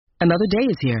Another day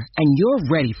is here, and you're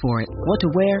ready for it. What to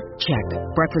wear? Check.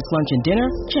 Breakfast, lunch, and dinner?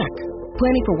 Check.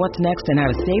 Planning for what's next and how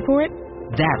to save for it?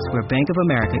 That's where Bank of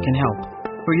America can help.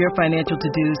 For your financial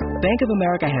to-dos, Bank of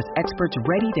America has experts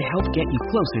ready to help get you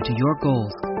closer to your goals.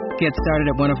 Get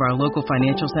started at one of our local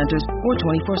financial centers or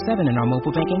 24/7 in our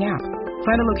mobile banking app.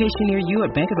 Find a location near you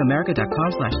at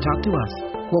bankofamerica.com/talktous.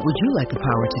 What would you like the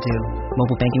power to do?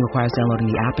 Mobile banking requires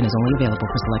downloading the app and is only available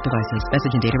for select devices.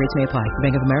 Message and data rates may apply.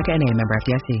 Bank of America N.A., member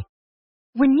FDIC.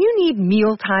 When you need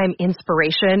mealtime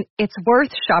inspiration, it's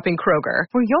worth shopping Kroger,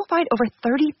 where you'll find over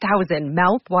 30,000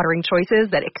 mouth-watering choices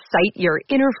that excite your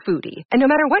inner foodie. And no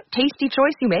matter what tasty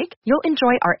choice you make, you'll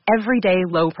enjoy our everyday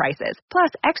low prices, plus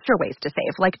extra ways to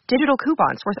save, like digital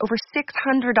coupons worth over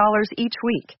 $600 each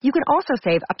week. You can also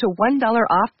save up to $1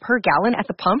 off per gallon at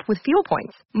the pump with fuel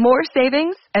points. More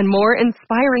savings and more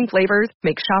inspiring flavors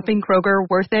make shopping Kroger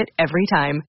worth it every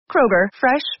time. Kroger,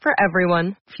 fresh for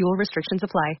everyone. Fuel restrictions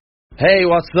apply. Hey,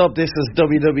 what's up? This is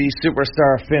WWE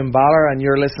superstar Finn Balor, and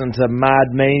you're listening to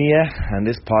Mad Mania, and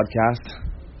this podcast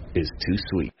is too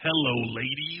sweet. Hello,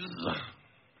 ladies.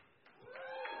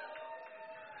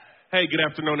 Hey, good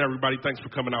afternoon, everybody. Thanks for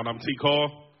coming out. I'm T.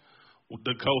 Call,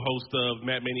 the co-host of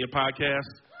Mad Mania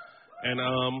podcast, and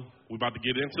we're about to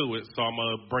get into it. So I'm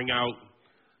going to bring out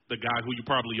the guy who you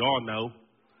probably all know,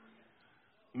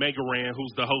 Megaran,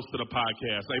 who's the host of the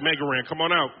podcast. Hey, Megaran, come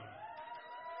on out.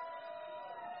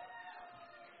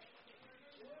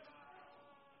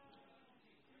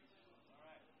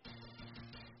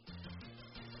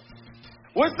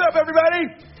 What's up, everybody?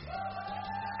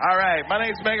 All right, my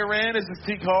name's Megaran. This is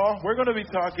T. Call. We're going to be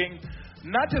talking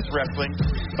not just wrestling,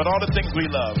 but all the things we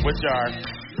love, which are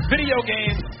video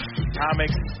games,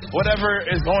 comics, whatever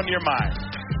is on your mind.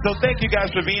 So thank you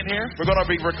guys for being here. We're going to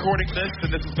be recording this,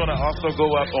 and this is going to also go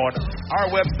up on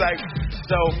our website.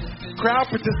 So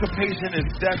crowd participation is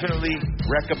definitely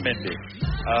recommended.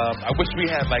 I wish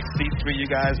we had like seats for you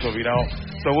guys, but we don't.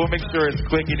 So we'll make sure it's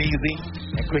quick and easy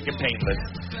and quick and painless.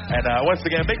 And once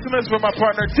again, make some noise for my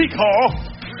partner, T-Call.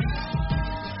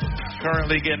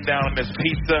 Currently getting down this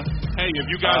pizza. Hey, if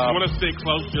you guys want to sit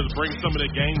close, just bring some of the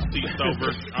game seats over.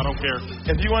 I don't care.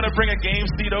 If you want to bring a game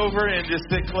seat over and just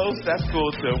sit close, that's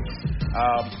cool too.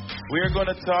 We're going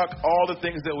to talk all the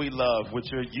things that we love,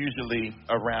 which are usually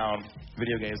around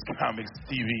video games, comics,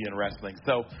 TV, and wrestling.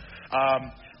 So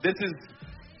this is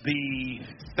the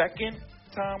second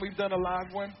time we've done a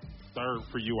live one. Third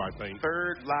for you, I think.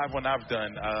 Third live one I've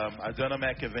done. I've done them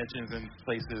at conventions and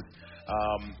places.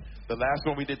 The last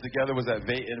one we did together was in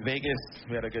Vegas.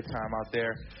 We had a good time out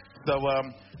there. So,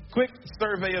 quick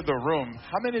survey of the room.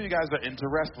 How many of you guys are into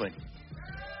wrestling?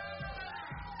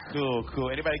 Cool.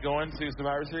 Anybody going to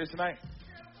Survivor Series tonight?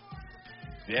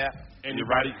 Yeah.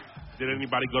 Anybody? Did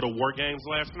anybody go to War Games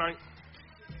last night?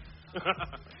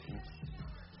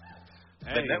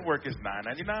 The network is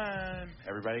 $9.99.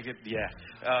 Everybody get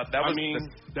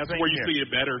that's where you see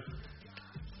it better.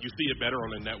 You see it better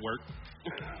on the network.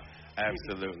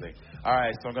 Absolutely. All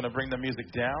right, so I'm going to bring the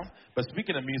music down. But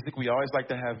speaking of music, we always like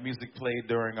to have music played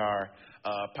during our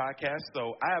podcast.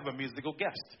 So I have a musical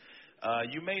guest.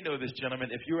 You may know this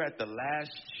gentleman. If you were at the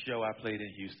last show I played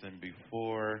in Houston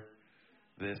before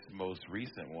this most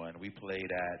recent one, we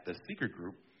played at the Secret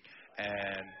Group.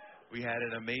 And we had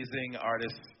an amazing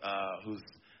artist who's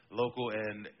local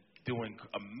and doing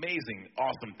amazing,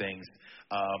 awesome things.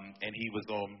 And he was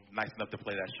nice enough to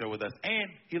play that show with us. And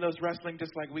he loves wrestling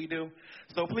just like we do.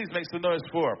 So please make some noise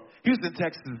for Houston,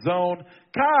 Texas Zone,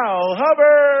 Kyle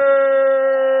Hubbard.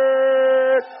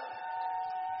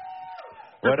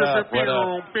 What up?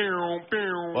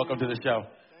 Welcome to the show.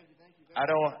 Thank you. I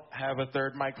don't have a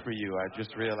third mic for you. I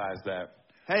just realized that.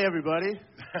 Hey, everybody.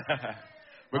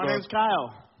 My name's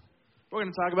Kyle. We're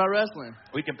going to talk about wrestling.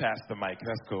 We can pass the mic.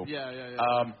 That's cool. Yeah.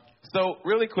 So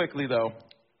really quickly, though,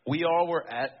 we all were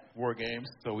at War Games,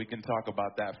 so we can talk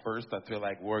about that first. I feel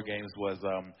like War Games was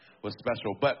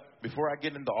special. But before I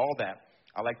get into all that,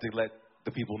 I like to let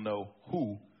the people know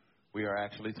who we are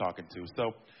actually talking to.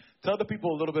 So tell the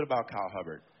people a little bit about Kyle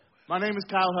Hubbard. My name is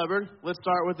Kyle Hubbard. Let's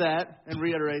start with that and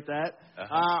reiterate that.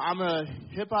 I'm a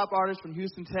hip-hop artist from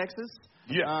Houston, Texas.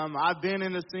 Yeah. I've been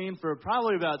in the scene for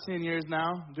probably about 10 years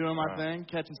now, doing my thing,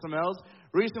 catching some L's.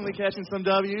 Recently catching some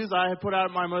W's. I have put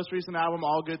out my most recent album,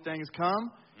 All Good Things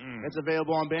Come. It's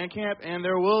available on Bandcamp, and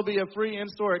there will be a free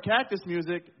in-store at Cactus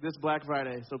Music this Black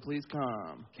Friday, so please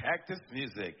come. Cactus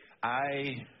Music.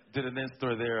 I did an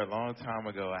in-store there a long time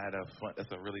ago.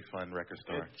 It's a really fun record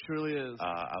store. It truly is.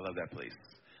 I love that place.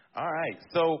 All right,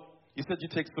 so you said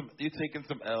you're taking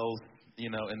some L's,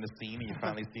 in the scene, and you're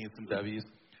finally seeing some W's.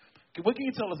 What can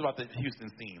you tell us about the Houston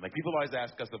scene? Like, people always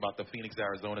ask us about the Phoenix,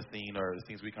 Arizona scene or the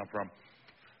scenes we come from.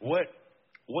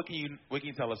 What can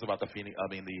you tell us about the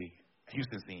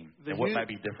Houston scene, and what might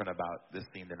be different about this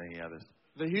scene than any others?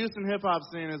 The Houston hip-hop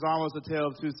scene is almost a tale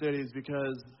of two cities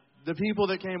because the people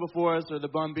that came before us are the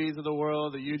Bun B's of the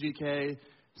world, the UGK,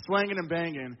 swinging and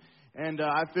banging. And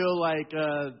I feel like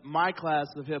my class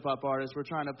of hip-hop artists, we're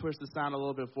trying to push the sound a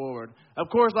little bit forward. Of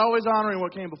course, always honoring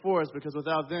what came before us because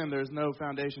without them, there's no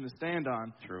foundation to stand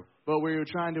on. True. But we were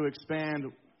trying to expand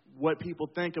what people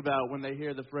think about when they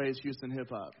hear the phrase Houston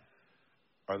hip-hop.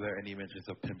 Are there any mentions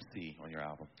of Pimp C on your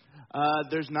album?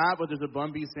 There's not, but there's a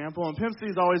Bun B sample, and Pimp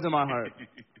C's always in my heart.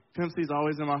 Pimp C's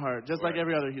always in my heart, just like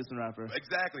every other Houston rapper.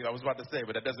 Exactly, I was about to say,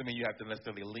 but that doesn't mean you have to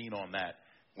necessarily lean on that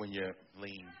when you're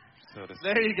lean. So to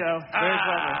there you go. Very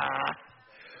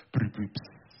clever.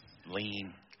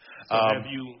 Lean. So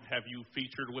have you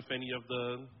featured with any of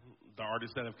the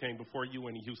artists that have came before you?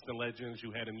 Any Houston legends?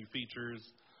 You had any features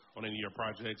on any of your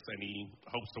projects? Any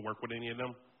hopes to work with any of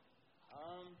them?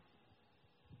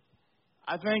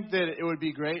 I think that it would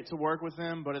be great to work with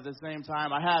them, but at the same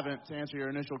time, I haven't, to answer your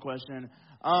initial question.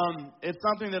 It's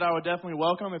something that I would definitely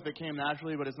welcome if it came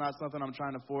naturally, but it's not something I'm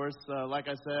trying to force. Like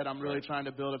I said, I'm really trying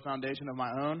to build a foundation of my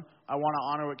own. I want to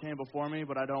honor what came before me,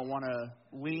 but I don't want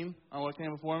to lean on what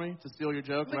came before me, to steal your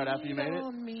joke right after you made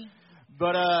it.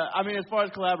 But, I mean, as far as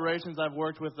collaborations, I've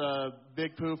worked with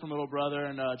Big Pooh from Little Brother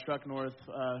and Truck North,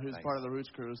 who's part of the Roots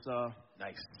crew. So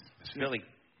nice. It's Philly.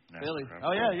 Philly.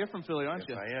 Oh, yeah, you're from Philly, aren't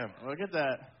you? Yes, I am. Look at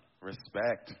that.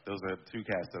 Respect. Those are two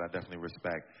cats that I definitely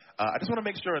respect. I just want to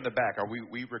make sure in the back, are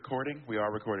we recording? We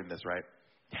are recording this, right?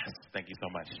 Yes. Thank you so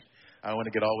much. I want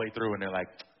to get all the way through, and they're like,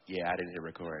 yeah, I didn't hit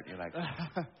record. You're like,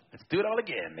 let's do it all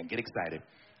again and get excited.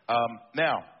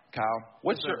 Now, Kyle,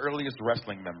 what's your earliest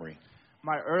wrestling memory?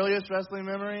 My earliest wrestling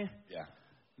memory? Yeah.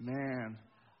 Man.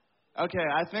 Okay,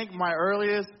 I think my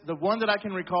earliest, the one that I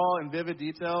can recall in vivid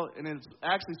detail, and it's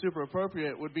actually super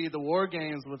appropriate, would be the War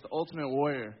Games with Ultimate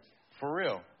Warrior. For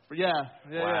real? Yeah.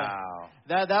 Wow.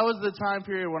 That was the time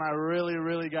period when I really,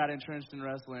 really got entrenched in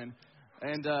wrestling.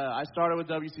 And I started with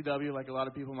WCW like a lot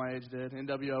of people my age did.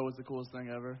 NWO was the coolest thing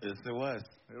ever. Yes, it was.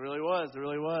 It really was. It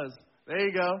really was. There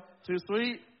you go. Too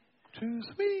sweet. Too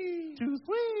sweet. Too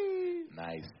sweet.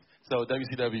 Nice. So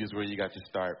WCW is where you got your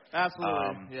start.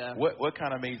 Absolutely, yeah. What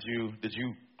kind of made you, did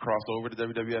you cross over to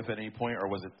WWF at any point, or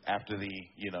was it after the,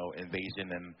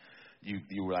 invasion and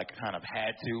you were like kind of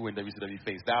had to when WCW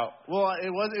phased out? Well, it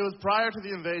was prior to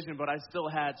the invasion, but I still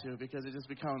had to because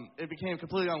it became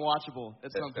completely unwatchable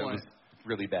at some point. It was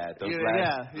really bad. Those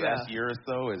last year or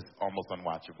so is almost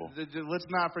unwatchable. Let's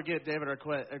not forget David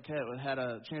Arquette had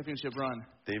a championship run.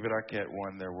 David Arquette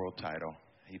won their world title.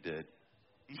 He did.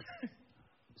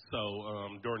 So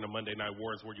during the Monday Night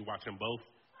Wars, were you watching both?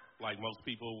 Like most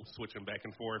people, switching back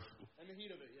and forth? In the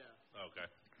heat of it, yeah. Okay.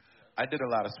 I did a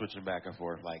lot of switching back and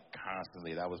forth, like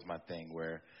constantly. That was my thing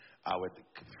where I would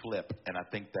flip. And I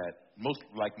think that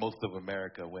most of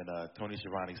America, when Tony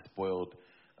Schiavone spoiled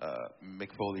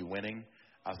Mick Foley winning,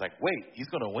 I was like, wait, he's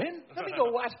going to win? Let me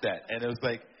go watch that. And it was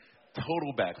like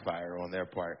total backfire on their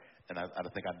part. And I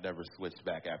think I'd never switched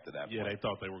back after that. Yeah, they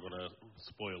thought they were going to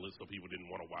spoil it so people didn't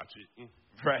want to watch it.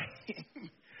 Right.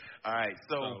 All right.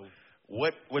 So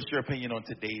what's your opinion on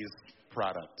today's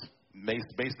product?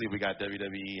 Basically, we got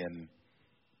WWE and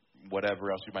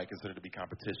whatever else you might consider to be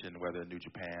competition, whether New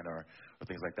Japan or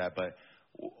things like that. But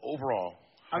overall,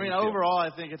 overall, I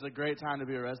think it's a great time to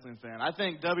be a wrestling fan. I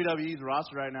think WWE's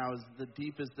roster right now is the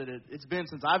deepest that it's been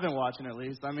since I've been watching, at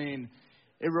least. I mean,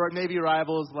 it maybe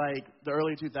rivals like the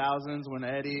early 2000s when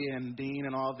Eddie and Dean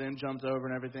and all of them jumped over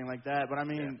and everything like that. But I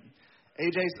mean,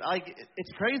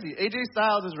 it's crazy. AJ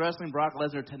Styles is wrestling Brock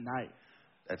Lesnar tonight.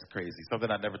 That's crazy.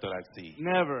 Something I never thought I'd see.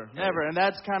 Never. And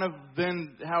that's kind of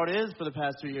been how it is for the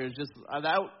past 2 years. Just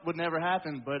that would never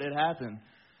happen, but it happened.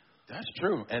 That's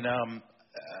true. And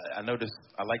I noticed.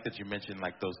 I like that you mentioned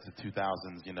like those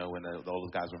 2000s. When all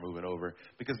those guys were moving over,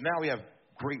 because now we have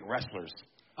great wrestlers.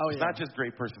 Oh, yeah. It's not just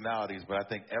great personalities, but I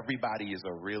think everybody is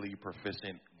a really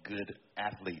proficient, good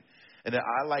athlete. And then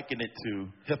I liken it to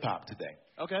hip-hop today.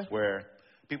 Okay. Where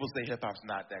people say hip-hop's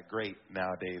not that great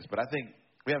nowadays, but I think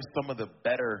we have some of the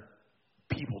better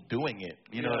people doing it.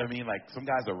 You know what I mean? Like, some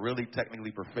guys are really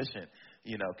technically proficient.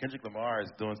 Kendrick Lamar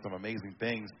is doing some amazing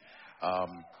things.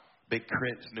 Big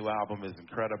Crit's new album is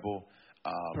incredible.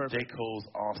 J. Cole's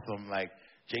awesome. Like,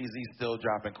 Jay-Z's still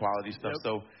dropping quality stuff. Yep.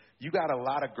 So you got a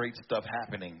lot of great stuff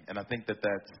happening, and I think that's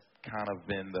kind of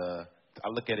been I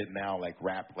look at it now like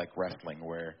rap, like wrestling,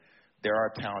 where there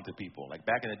are talented people. Like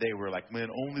back in the day, we were like, man,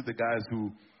 only the guys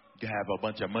who have a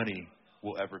bunch of money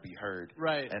will ever be heard.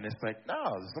 Right. And it's like, no,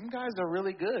 some guys are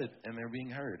really good, and they're being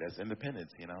heard as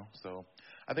independents, you know? So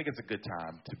I think it's a good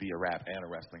time to be a rap and a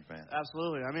wrestling fan.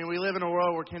 Absolutely. I mean, we live in a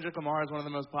world where Kendrick Lamar is one of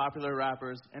the most popular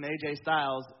rappers, and AJ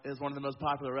Styles is one of the most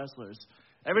popular wrestlers.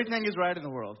 Everything is right in the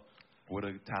world. What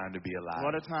a time to be alive.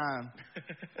 What a time.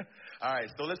 All right,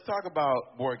 so let's talk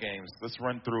about board games. Let's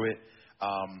run through it.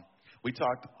 We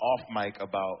talked off mic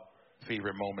about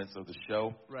favorite moments of the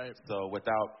show. Right. So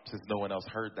since no one else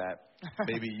heard that,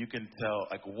 maybe you can tell,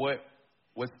 like, what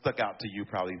stuck out to you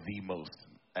probably the most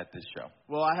at this show?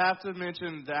 Well, I have to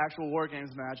mention the actual War Games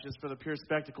match just for the pure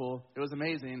spectacle. It was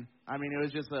amazing. I mean, it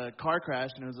was just a car crash,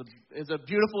 and it was a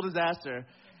beautiful disaster.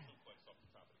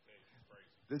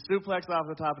 The suplex off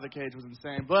the top of the cage was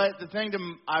insane. But the thing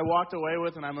I walked away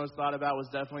with and I most thought about was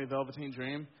definitely Velveteen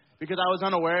Dream, because I was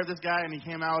unaware of this guy, and he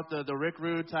came out with the Rick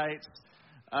Rude tights.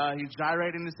 He's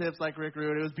gyrating his hips like Rick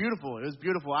Rude. It was beautiful. It was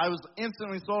beautiful. I was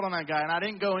instantly sold on that guy, and I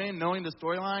didn't go in knowing the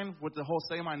storyline with the whole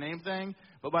say my name thing,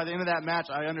 but by the end of that match,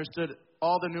 I understood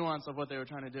all the nuance of what they were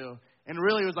trying to do. And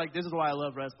really, it was like, this is why I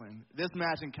love wrestling. This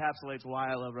match encapsulates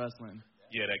why I love wrestling.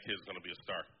 Yeah, that kid's going to be a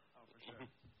star. Oh, for sure.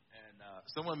 And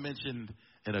someone mentioned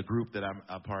in a group that I'm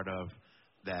a part of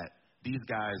that these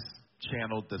guys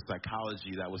channeled the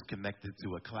psychology that was connected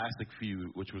to a classic feud,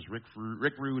 which was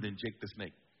Rick Rude and Jake the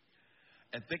Snake.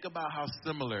 And think about how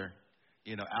similar,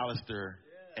 Alistair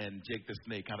and Jake the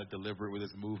Snake kind of deliberate with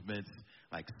his movements,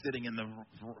 like sitting in the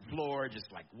floor,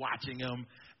 just like watching him.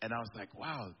 And I was like,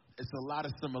 wow, it's a lot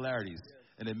of similarities.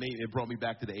 And it brought me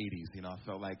back to the 80s. I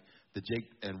felt like the Jake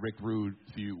and Rick Rude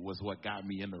feud was what got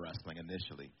me into wrestling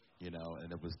initially.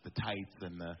 And it was the tights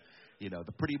and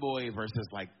the pretty boy versus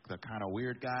like the kind of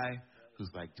weird guy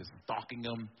who's like just stalking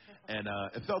him. And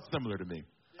it felt similar to me.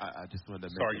 I just wanted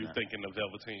to mention that. So are you thinking the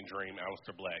Velveteen Dream,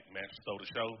 Aleister Black match stole the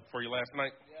show for you last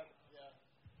night? Yep.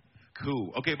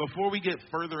 Cool. Okay, before we get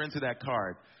further into that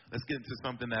card, let's get into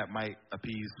something that might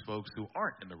appease folks who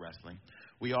aren't into wrestling.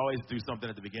 We always do something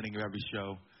at the beginning of every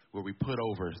show where we put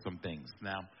over some things.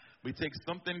 Now, we take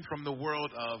something from the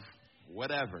world of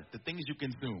whatever, the things you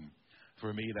consume.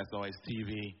 For me, that's always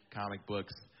TV, comic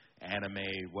books, anime,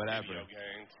 whatever.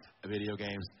 Video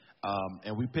games.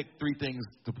 And we pick 3 things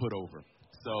to put over.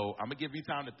 So I'm going to give you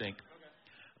time to think.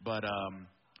 But,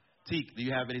 Teek, do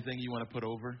you have anything you want to put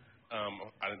over?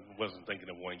 I wasn't thinking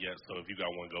of one yet, so if you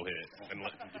got one, go ahead and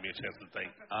give me a chance to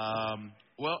think.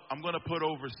 Well, I'm going to put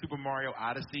over Super Mario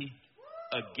Odyssey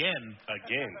again.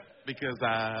 Because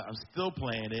I'm still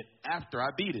playing it after I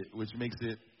beat it, which makes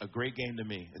it a great game to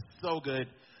me. It's so good,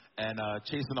 and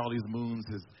chasing all these moons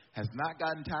has not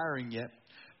gotten tiring yet.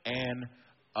 And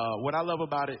what I love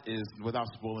about it is, without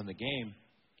spoiling the game,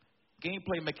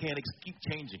 gameplay mechanics keep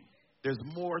changing. There's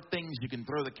more things you can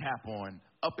throw the cap on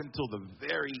up until the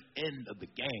very end of the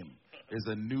game. There's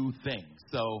a new thing.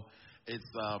 So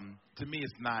it's to me,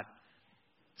 it's not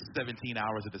 17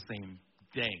 hours of the same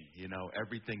thing.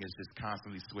 Everything is just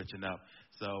constantly switching up.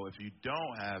 So if you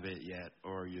don't have it yet,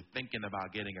 or you're thinking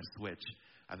about getting a Switch,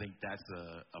 I think that's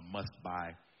a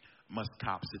must-buy,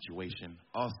 must-cop situation.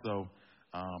 Also,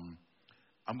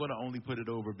 I'm going to only put it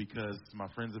over because my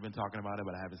friends have been talking about it,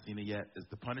 but I haven't seen it yet. It's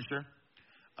The Punisher.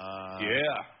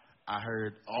 Yeah. I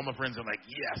heard all my friends are like,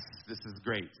 yes, this is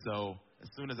great. So as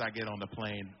soon as I get on the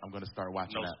plane, I'm going to start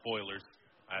watching that. No spoilers.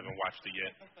 I haven't watched it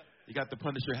yet. You got the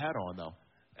Punisher hat on, though.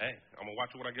 Hey, I'm going to watch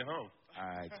it when I get home. All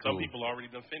right, Some cool. people already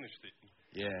done finished it.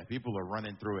 Yeah, people are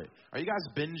running through it. Are you guys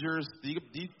bingers? Do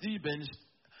you binge?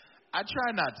 I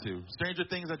try not to. Stranger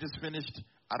Things I just finished,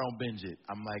 I don't binge it.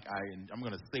 I'm like, I'm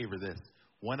going to savor this.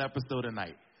 1 episode a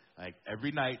night. Like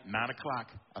every night, 9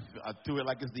 o'clock. I do it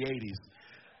like it's the 80s.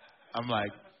 I'm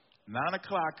like, 9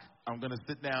 o'clock, I'm going to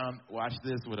sit down, watch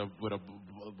this with a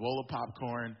bowl of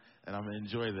popcorn, and I'm going to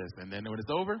enjoy this. And then when it's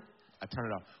over, I turn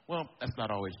it off. Well, that's not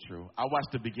always true. I watch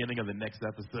the beginning of the next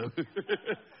episode.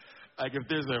 Like if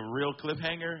there's a real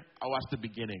cliffhanger, I watch the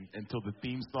beginning until the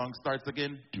theme song starts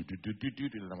again.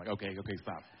 And I'm like, okay,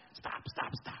 stop.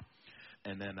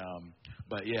 And then,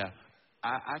 but yeah.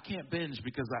 I can't binge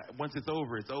because once it's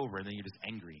over, and then you're just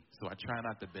angry. So I try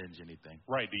not to binge anything.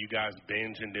 Right. Do you guys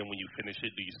binge, and then when you finish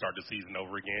it, do you start the season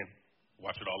over again?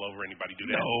 Watch it all over? Anybody do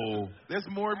that? No. There's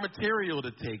more material to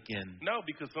take in. No,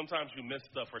 because sometimes you miss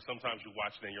stuff, or sometimes you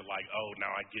watch it and you're like, oh, now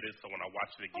I get it. So when I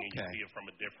watch it again, you see it from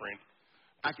a different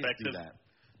perspective. I can see that.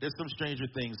 There's some Stranger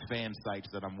Things fan sites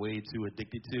that I'm way too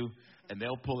addicted to, and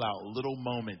they'll pull out little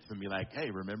moments and be like, hey,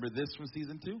 remember this from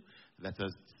season 2? That's a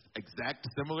exact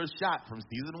similar shot from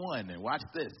season 1, and watch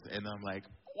this. And I'm like,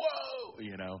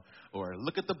 whoa, or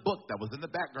look at the book that was in the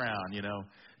background,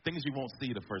 things you won't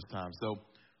see the first time. So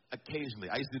occasionally,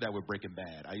 I used to do that with Breaking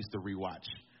Bad. I used to rewatch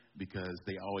because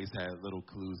they always had little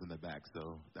clues in the back.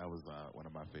 So that was one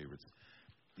of my favorites.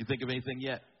 You think of anything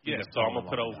yet? Yeah, so I'm going to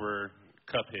put over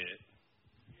Cuphead.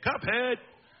 Cuphead!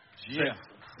 Yeah.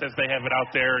 Since they have it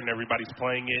out there and everybody's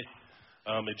playing it,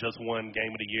 it just won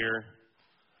Game of the Year.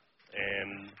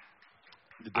 And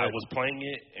I was playing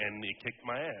it, and it kicked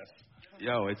my ass.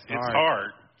 Yo, it's hard. It's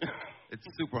hard. It's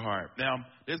super hard. Now,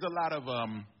 there's a lot of,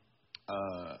 I'm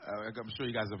sure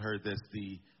you guys have heard this,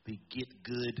 the get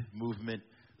good movement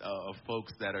of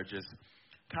folks that are just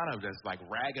kind of just like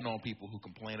ragging on people who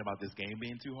complain about this game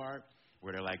being too hard,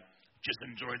 where they're like, just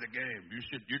enjoy the game.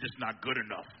 You're just not good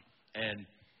enough. And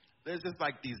there's just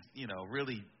like these,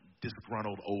 really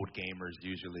disgruntled old gamers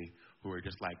usually who are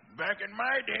just like, back in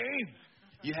my day,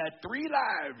 you had 3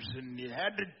 lives and you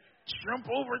had to jump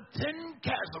over 10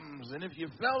 chasms, and if you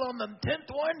fell on the 10th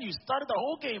one, you started the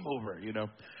whole game over,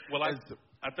 Well,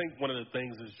 I think one of the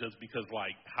things is just because,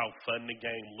 like, how fun the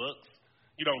game looks,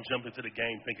 you don't jump into the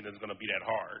game thinking it's going to be that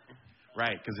hard.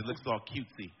 Right, because it looks all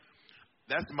cutesy.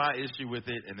 That's my issue with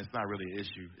it, and it's not really an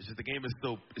issue. It's just the game is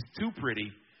it's too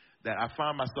pretty that I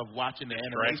find myself watching the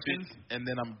animations, and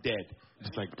then I'm dead.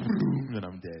 Just like, and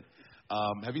I'm dead.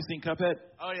 Have you seen Cuphead?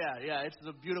 Oh, yeah. It's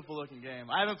a beautiful-looking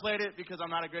game. I haven't played it because I'm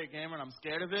not a great gamer, and I'm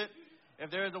scared of it. If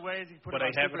there is a way to put but it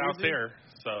on they have it out easy, there,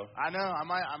 so. I know. I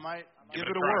might give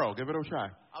it a whirl. Give it a try.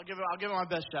 I'll give it my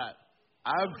best shot.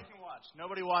 Nobody can watch.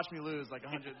 Nobody watch me lose like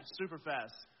 100 super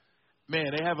fast.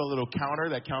 Man, they have a little counter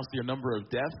that counts your number of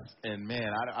deaths, and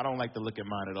man, I don't like to look at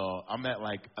mine at all. I'm at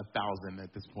like 1,000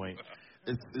 at this point.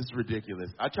 It's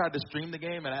ridiculous. I tried to stream the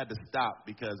game, and I had to stop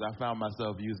because I found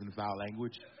myself using foul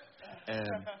language.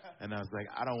 And I was like,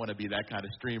 I don't want to be that kind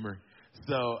of streamer.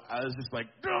 So I was just like,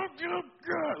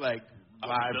 like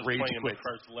live rage playing quit. the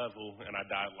first level, and I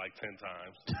died like 10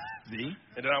 times. See?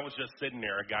 And then I was just sitting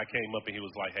there. A guy came up, and he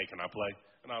was like, hey, can I play?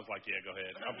 And I was like, yeah, go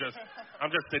ahead. I'm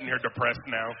just sitting here depressed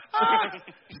now.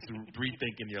 Just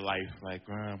rethinking your life. Like,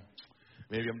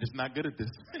 maybe I'm just not good at this.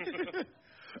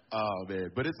 Oh,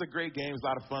 man. But it's a great game. It's a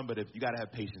lot of fun, but you got to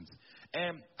have patience.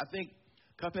 And I think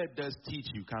Cuphead does teach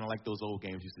you, kind of like those old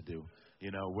games used to do,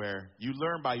 where you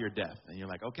learn by your death. And you're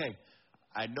like, okay,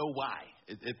 I know why.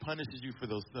 It punishes you for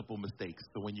those simple mistakes.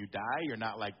 So when you die, you're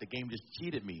not like, the game just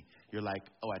cheated me. You're like,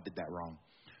 oh, I did that wrong.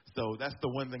 So that's the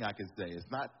one thing I can say. It's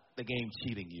not the game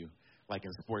cheating you, like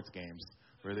in sports games,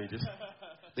 where they just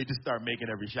start making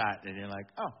every shot, and you're like,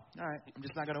 oh, all right, I'm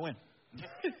just not going to win.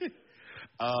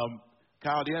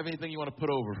 Kyle, do you have anything you want to put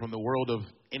over from the world of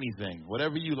anything?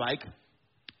 Whatever you like.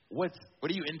 What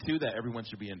are you into that everyone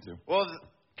should be into? Well,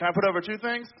 can I put over 2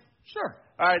 things? Sure.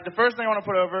 All right, the first thing I want to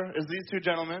put over is these 2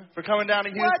 gentlemen for coming down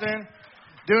to Houston,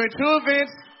 doing 2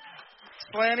 events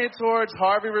slanted towards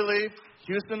Harvey relief.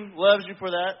 Houston loves you for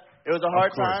that. It was a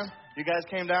hard time. You guys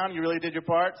came down. You really did your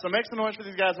part. So make some noise for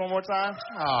these guys one more time.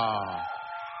 Aww.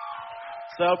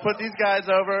 So put these guys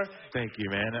over. Thank you,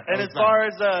 man. And as far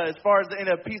as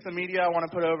a piece of media I want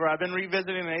to put over, I've been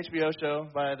revisiting an HBO show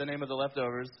by the name of The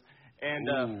Leftovers.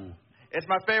 And it's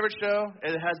my favorite show.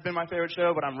 It has been my favorite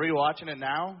show, but I'm rewatching it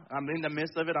now. I'm in the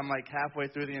midst of it. I'm like halfway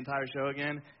through the entire show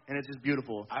again, and it's just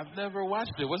beautiful. I've never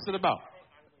watched it. What's it about?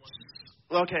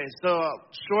 Okay, so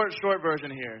short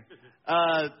version here.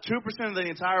 2% of the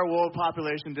entire world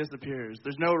population disappears.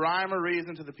 There's no rhyme or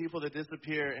reason to the people that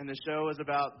disappear, and the show is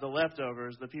about the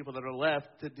leftovers, the people that are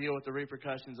left to deal with the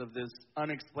repercussions of this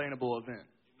unexplainable event.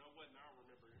 You know what? Now I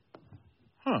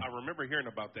remember. I remember hearing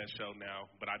about that show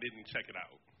now, but I didn't check it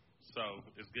out. So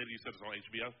it's good you said it's on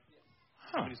HBO?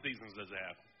 How many seasons does it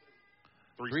have?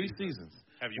 3 seasons.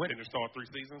 Have you finished all 3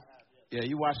 seasons? Yeah,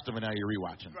 you watched them and now you're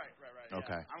rewatching. Right.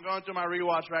 Okay. Yeah. I'm going through my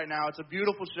rewatch right now. It's a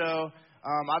beautiful show.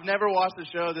 I've never watched a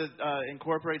show that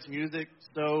incorporates music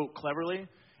so cleverly.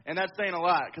 And that's saying a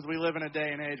lot because we live in a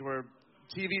day and age where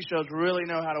TV shows really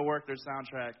know how to work their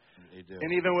soundtrack. They do.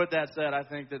 And even with that said, I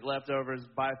think that Leftovers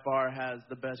by far has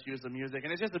the best use of music.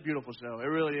 And it's just a beautiful show. It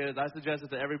really is. I suggest it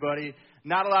to everybody.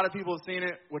 Not a lot of people have seen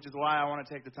it, which is why I want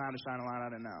to take the time to shine a light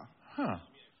on it now.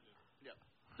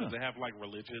 Does it have like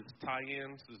religious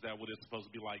tie-ins? Is that what it's supposed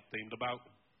to be like themed about?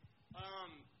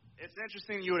 It's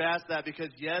interesting you would ask that because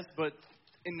yes, but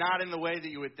not in the way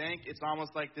that you would think. It's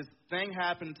almost like this thing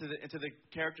happened to the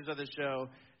characters of the show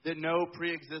that no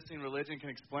pre-existing religion can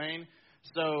explain.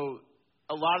 So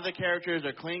a lot of the characters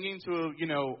are clinging to,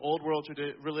 old world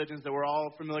religions that we're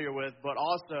all familiar with, but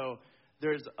also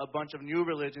there's a bunch of new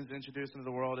religions introduced into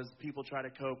the world as people try to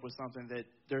cope with something that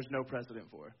there's no precedent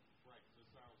for. Right, because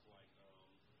it sounds like,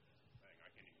 I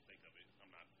can't even think of it. I'm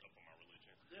not up on my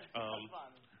religion.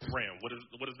 Ram, what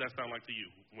does that sound like to you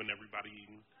when everybody...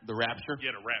 The Rapture?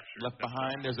 Yeah, the Rapture. Left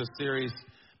Behind. There's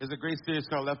a great series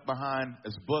called Left Behind.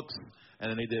 It's books,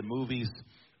 and then they did movies.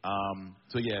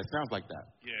 So yeah, it sounds like that.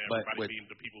 Yeah, but everybody being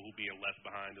the people who being left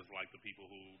behind is like the people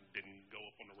who didn't go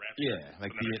up on the raft. Yeah,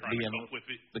 like with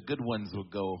it. the good ones will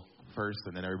go first,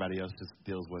 and then everybody else just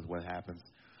deals with what happens.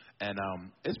 And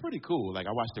it's pretty cool. Like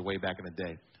I watched it way back in the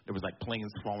day. There was like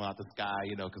planes falling out the sky,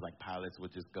 because like pilots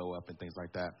would just go up and things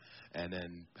like that. And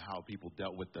then how people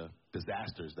dealt with the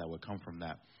disasters that would come from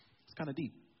that. It's kind of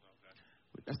deep.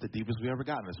 Okay. That's the deepest we ever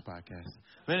got in this podcast.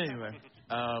 But anyway,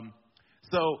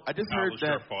 so I just heard that.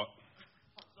 Your fault.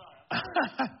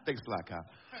 Thanks a lot, Kyle.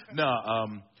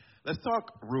 No, let's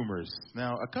talk rumors.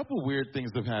 Now, a couple weird things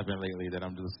have happened lately that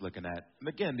I'm just looking at. And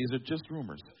again, these are just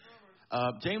rumors.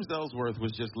 James Ellsworth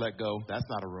was just let go. That's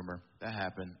not a rumor. That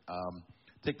happened.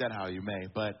 Take that how you may.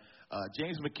 But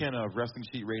James McKenna of Wrestling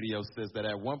Sheet Radio says that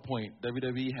at one point,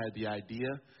 WWE had the idea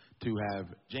to have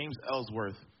James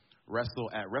Ellsworth wrestle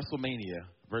at WrestleMania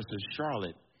versus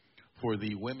Charlotte for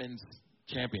the women's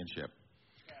championship.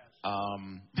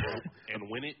 And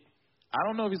win it? I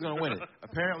don't know if he's going to win it.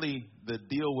 Apparently, the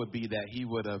deal would be that he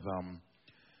would have,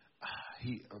 I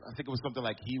think it was something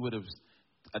like he would have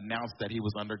announced that he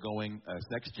was undergoing a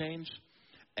sex change,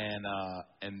 and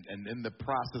in the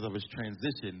process of his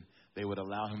transition, they would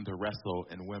allow him to wrestle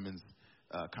in women's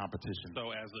competition.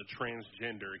 So as a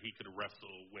transgender, he could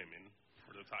wrestle women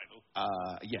for the title?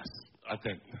 Yes, I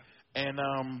think. And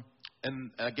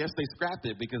I guess they scrapped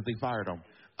it because they fired him.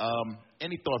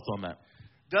 Any thoughts on that?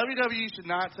 WWE should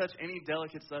not touch any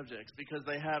delicate subjects because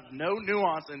they have no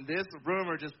nuance, and this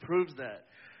rumor just proves that.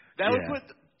 That would put,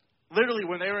 literally,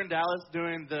 when they were in Dallas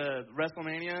doing the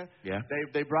WrestleMania,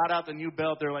 they brought out the new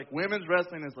belt. They're like, women's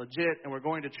wrestling is legit, and we're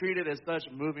going to treat it as such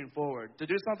moving forward. To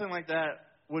do something like that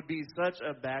would be such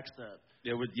a backstep.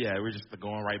 We're just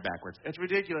going right backwards. It's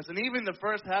ridiculous. And even the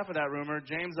first half of that rumor,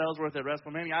 James Ellsworth at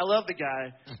WrestleMania, I love the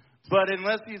guy, but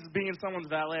unless he's being someone's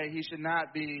valet, he should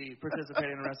not be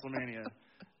participating in WrestleMania.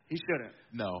 He shouldn't.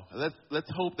 No.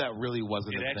 Let's hope that really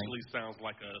wasn't a thing. It actually sounds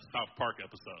like a South Park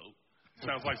episode.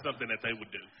 Sounds like something that they would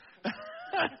do.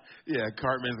 Yeah,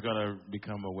 Cartman's going to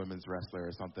become a women's wrestler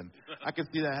or something. I can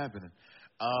see that happening.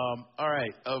 All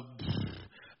right.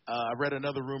 I read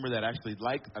another rumor that I actually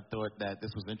liked. I thought that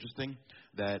this was interesting,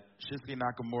 that Shinsuke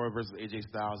Nakamura versus AJ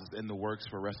Styles is in the works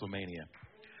for WrestleMania.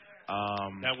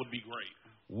 That would be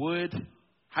great.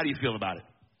 How do you feel about it?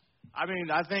 I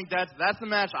mean, I think that's the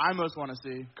match I most want to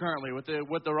see currently.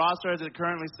 With the roster as it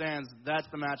currently stands, that's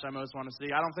the match I most want to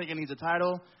see. I don't think it needs a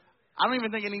title. I don't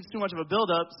even think it needs too much of a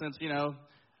build-up since,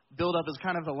 build-up is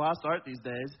kind of a lost art these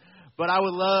days. But I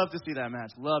would love to see that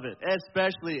match. Love it,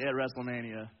 especially at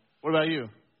WrestleMania. What about you?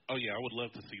 Oh, yeah, I would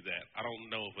love to see that. I don't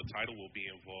know if a title will be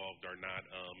involved or not.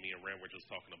 Me and Ren were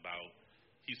just talking about,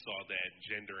 he saw that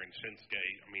Jinder and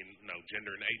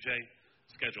AJ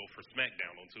scheduled for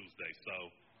SmackDown on Tuesday. So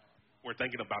we're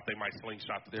thinking about they might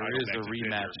slingshot the title. There is a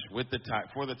rematch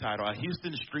for the title. A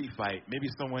Houston street fight. Maybe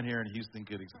someone here in Houston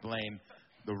could explain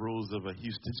the rules of a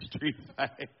Houston street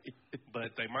fight.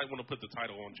 But they might want to put the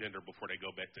title on Jinder before they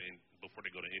go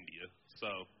to India. So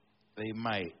they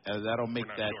might. That'll make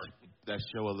that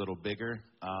show a little bigger.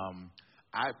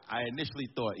 I initially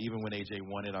thought, even when AJ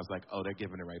won it, I was like, oh, they're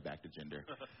giving it right back to Jinder.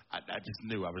 I just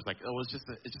knew. I was like, oh, it's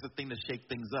just a thing to shake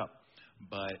things up.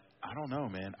 But I don't know,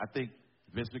 man. I think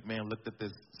Vince McMahon looked at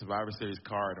this Survivor Series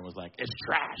card and was like, it's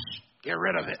trash. Get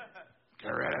rid of it. Get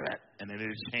rid of it. And then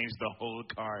it changed the whole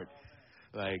card.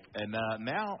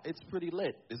 Now it's pretty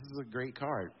lit. This is a great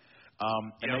card.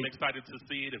 I'm excited to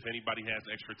see it. If anybody has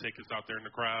extra tickets out there in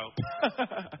the crowd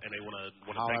and they want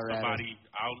to take somebody,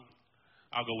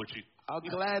 I'll go with you. I'll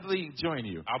gladly join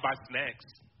you. I'll buy snacks.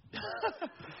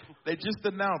 They just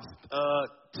announced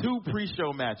 2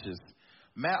 pre-show matches.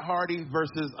 Matt Hardy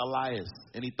versus Elias.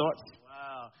 Any thoughts?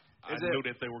 Wow. I knew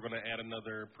that they were going to add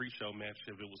another pre-show match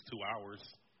if it was 2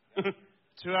 hours.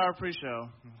 2-hour pre-show.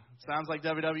 Sounds like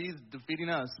WWE's defeating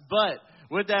us. But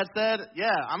with that said,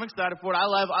 yeah, I'm excited for it. I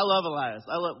love Elias.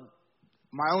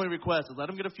 My only request is let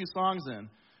him get a few songs in.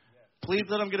 Please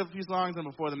let him get a few songs in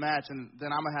before the match, and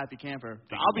then I'm a happy camper.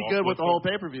 I'll be good with the whole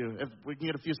pay-per-view if we can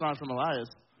get a few songs from Elias.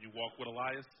 You walk with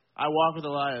Elias? I walk with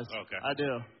Elias. Okay. I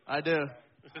do. That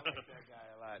guy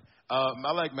a lot.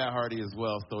 I like Matt Hardy as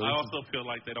well. So I also feel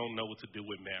like they don't know what to do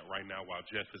with Matt right now while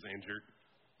Jeff is injured.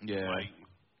 Yeah.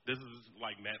 This is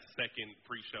like Matt's second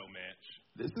pre-show match.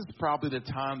 This is probably the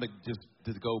time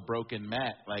to go broken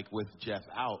Matt, with Jeff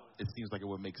out. It seems like it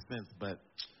would make sense, but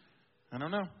I don't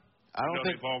know. I don't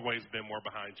think they've always been more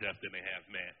behind Jeff than they have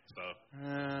Matt. So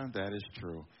that is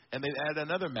true. And they added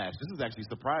another match. This is actually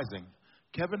surprising.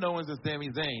 Kevin Owens and Sami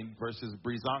Zayn versus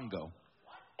Breezango.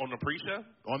 On the pre-show?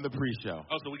 On the pre-show.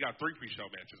 Oh, so we got 3 pre-show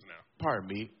matches now. Pardon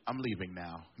me. I'm leaving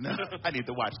now. No, I need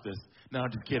to watch this. No,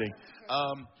 I'm just kidding.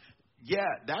 Yeah,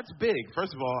 that's big.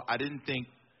 First of all, I didn't think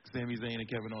Sami Zayn and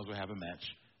Kevin Owens would have a match.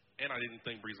 And I didn't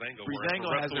think Breezango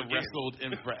hasn't wrestled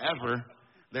in forever.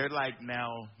 They're like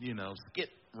now, skit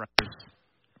writers.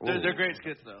 They're great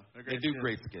skits, though. They do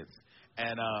great skits.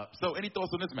 And so any thoughts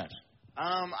on this match?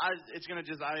 It's gonna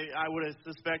I would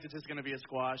suspect it's just gonna be a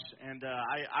squash, and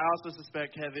I also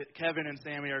suspect Kevin and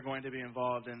Sami are going to be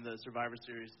involved in the Survivor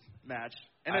Series match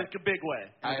in a big way.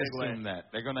 I assume that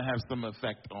they're gonna have some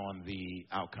effect on the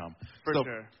outcome. For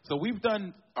sure. So we've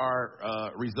done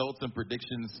our results and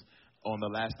predictions on the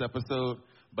last episode,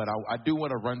 but I do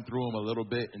want to run through them a little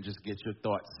bit and just get your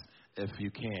thoughts if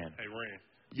you can. Hey, Rand.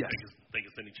 Yes. Think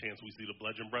it's any chance we see the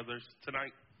Bludgeon Brothers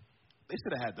tonight? They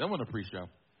should have had them on the pre-show.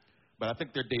 But I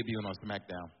think they're debuting on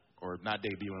SmackDown. Or not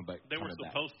debuting, but they were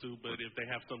supposed to, but if they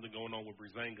have something going on with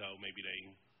Breezango, maybe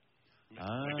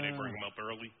they bring them up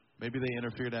early. Maybe they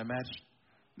interfere that match.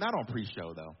 Not on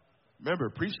pre-show, though.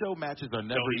 Remember, pre-show matches are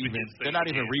never they're not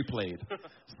even replayed.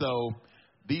 So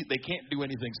they can't do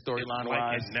anything storyline-wise.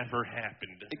 Like it never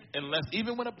happened. Unless,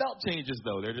 even when a belt changes,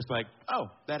 though, they're just like, oh,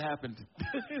 that happened.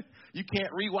 You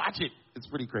can't rewatch it. It's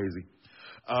pretty crazy.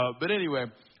 But anyway,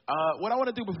 what I want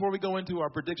to do before we go into our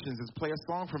predictions is play a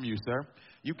song from you, sir.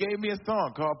 You gave me a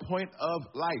song called Point of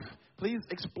Life. Please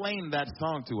explain that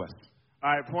song to us. All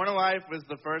right, Point of Life was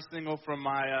the first single from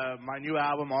my new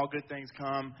album, All Good Things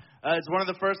Come. It's one of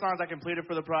the first songs I completed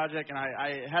for the project, and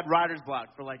I had writer's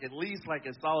block for at least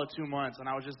a solid 2 months, and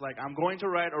I was just like, I'm going to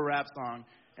write a rap song,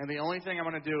 and the only thing I'm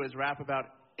going to do is rap about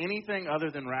anything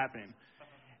other than rapping.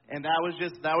 And that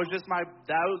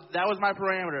was my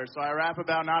parameter. So I rap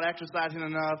about not exercising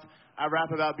enough. I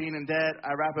rap about being in debt.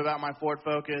 I rap about my Ford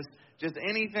Focus. Just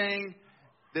anything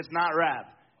that's not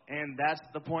rap. And that's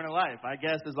the point of life, I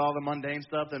guess, is all the mundane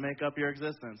stuff that make up your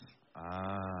existence.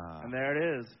 And there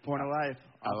it is, Point of Life.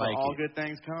 I like all good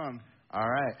things come. All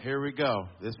right, here we go.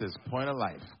 This is Point of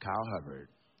Life, Kyle Hubbard.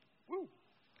 Woo.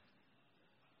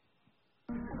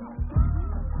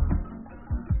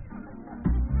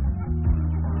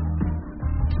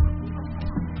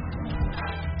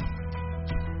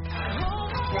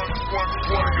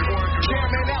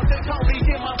 Jamming out the Tony,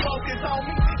 get my focus on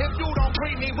me. If you don't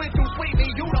greet me with you sweet me,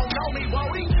 you don't know me,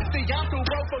 Wody. See, I'm too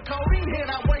broke for Cody,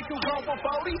 and I'm way too grown for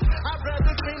 40. I'd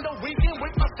rather spend the weekend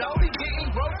with my shorty,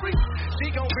 getting groceries. She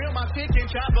gon' grill my chicken,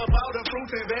 chop up all the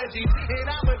fruits and veggies. And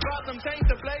I'ma drop some change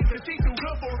to play, cause she too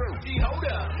good for her. She hold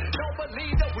up, don't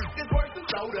believe the week is worth the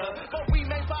soda. But we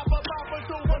may pop up for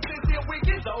 2 months until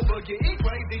week is over. Getting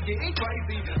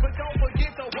crazy. But don't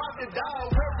forget to watch the dog.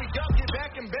 Hurry up, get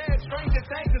back in bed. Stranger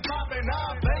things is popping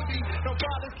off, baby. Don't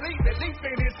fall asleep, at least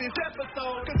finish this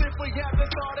episode. Cause if we have to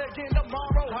start again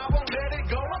tomorrow, I won't let it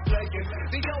go. I'm playing.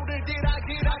 The older that I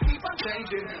get, I keep on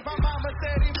changing. My mama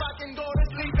said if I can go to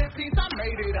sleep in peace, I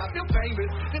made it. I feel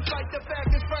famous. Just like the fact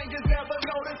that strangers never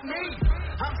notice me.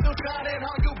 I'm still shining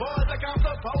on you boys like I'm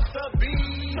supposed to be.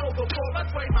 So before I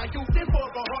trade my youth in for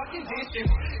a hard condition,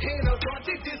 in a bunch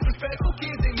of disrespectful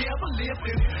kids and never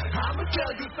listen. I'ma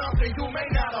tell you something you may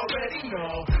not already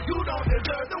know. You don't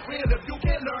deserve the win if you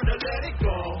can't learn to let it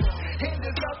go. And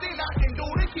there's nothing I can do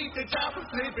to keep the time from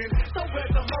slipping. So at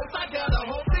the most I gotta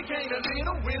hope they gain a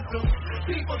little wisdom.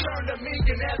 People turn to me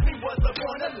and ask me what's the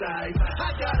point of life. I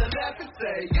gotta laugh and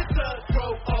say it's a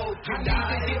grow old. I need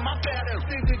to get my fat ass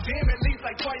in the gym at least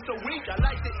twice a week. I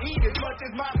like to eat as much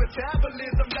as my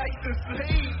metabolism likes to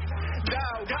sleep.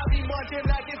 Dog, I be munching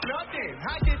like it's nothing.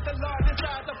 I get the largest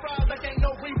size of fries like ain't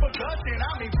no repercussion.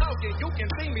 I mean talking, you can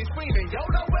see me screaming, yo,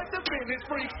 no at the fitness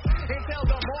freaks. Until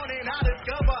the morning I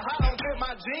discover I don't fit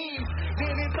my jeans.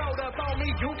 Then it told up on me,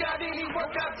 you got any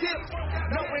workout tips?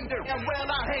 Knowing damn well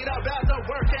I hate about the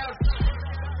workouts.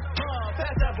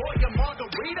 Pass that boy a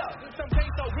margarita. Some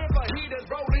queso with fajitas,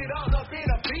 roll it all up in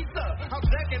a pizza. I'm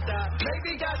second thought,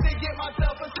 maybe I should get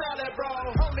myself a salad, bro.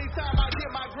 Only time I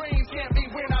get my greens can't be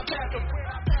when I pack them.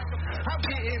 I'm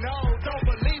getting old, don't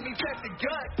believe me, check the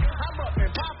gut. I'm up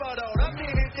in Papa though, the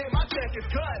minute that my check is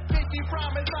cut. Pinky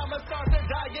promise I'ma start the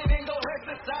diet and go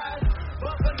exercise.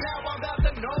 But for now I'm about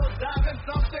to nose dive in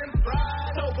something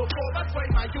fried. So before I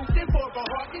trade my youth in for a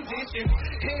hard condition,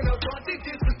 and a bunch of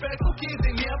disrespectful kids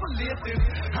and never listen.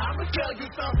 I'ma tell you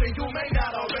something you may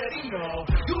not already know.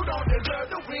 You don't deserve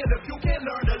the win if you can't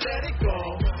learn to let it go.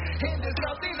 And there's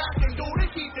nothing I can do to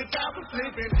keep the time from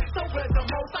slipping. So at the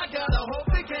most I gotta hope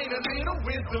they gain a little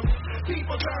wisdom.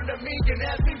 People turn to me and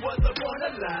ask me what's the point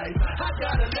of life. I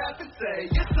gotta laugh and say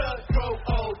it's a grow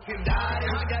old can die.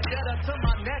 I got dead up to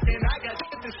my neck and I got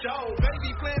shit to show.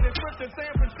 Baby playing this trip to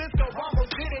San Francisco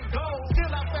almost didn't go.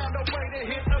 Still I found a way to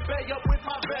hit the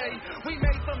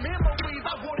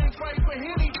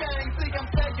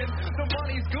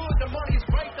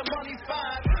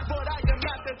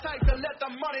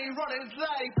is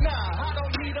life. Nah, I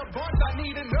don't need a bunch, I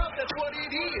need enough, that's what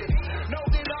it is. Know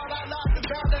that all I lost is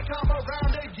bound to come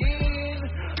around again.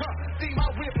 See my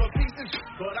whip a piece of shit,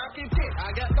 but I'm content. I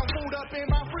got some food up in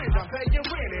my fridge, I'm paying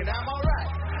rent and I'm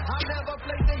alright. I'm never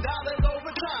placing dollars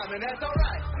over time, and that's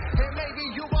alright. And maybe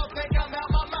you all think I'm out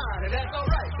my mind, and that's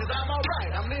alright, cause I'm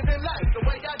alright. I'm living life the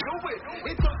way I do it.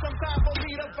 It took some time for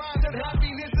me to find that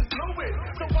happiness is fluid.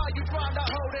 So while you trying to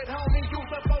hold it, homie, you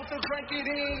supposed to drink it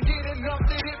in. Get enough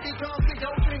that it becomes the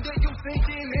ocean that you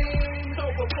sinking in. So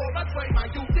before I trade my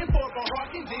youth in for a heart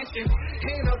condition,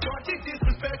 and a bunch of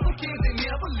disrespectful kids that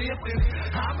never listen,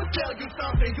 I'ma tell you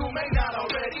something you may not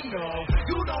already know.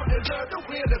 You don't deserve the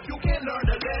wheel if you can't learn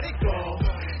to let it go.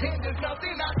 And there's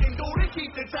nothing I can do to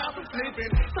keep the time from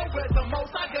slipping. So at the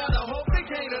most I gotta hope they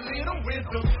gain a little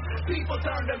wisdom. People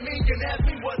turn to me and ask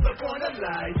me what's the point of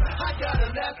life. I gotta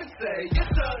laugh and say, you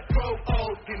should grow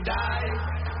old and die.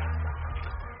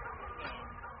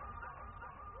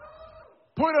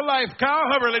 Point of life, Kyle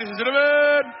Hubbard, ladies and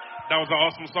gentlemen. That was an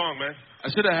awesome song, man. I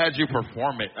should have had you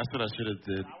perform it. That's what I should have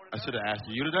did. I should have asked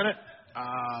you. You'd have done it?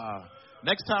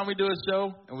 Next time we do a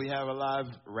show and we have a live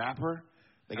rapper,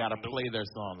 they got to play their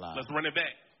song live. Let's run it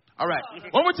back. All right.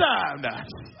 One more time now.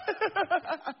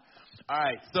 All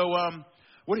right. So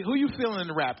who are you feeling in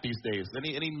the rap these days?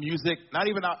 Any music? Not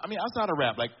even, outside of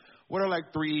rap. Like, what are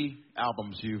like 3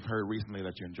 albums you've heard recently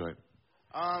that you enjoyed?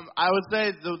 I would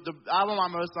say the album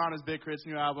I'm most on is Big Crit's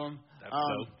new album. That's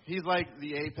dope. He's like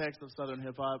the apex of Southern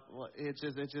hip hop. It's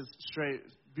just straight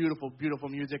beautiful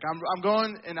music. I'm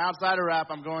going, and outside of rap,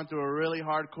 I'm going through a really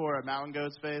hardcore Mountain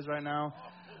Goats phase right now.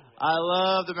 I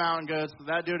love the Mountain Goats.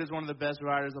 That dude is one of the best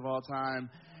writers of all time.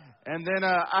 And then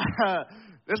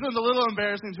this one's a little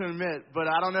embarrassing to admit, but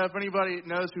I don't know if anybody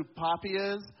knows who Poppy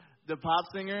is, the pop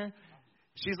singer.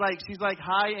 She's like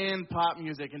high-end pop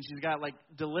music, and she's got like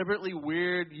deliberately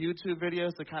weird YouTube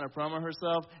videos to kind of promo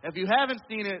herself. If you haven't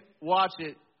seen it, watch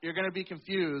it. You're gonna be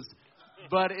confused,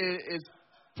 but it's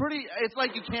pretty. It's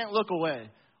like you can't look away.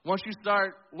 Once you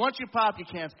pop, you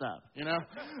can't stop. You know.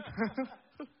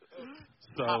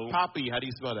 So Poppy, how do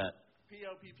you spell that?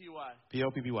 P-O-P-P-Y.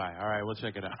 P-O-P-P-Y. All right, we'll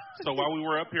check it out. So while we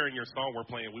were up here and your song we're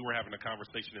playing, we were having a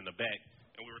conversation in the back.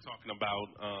 And we were talking about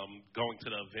going to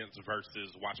the events versus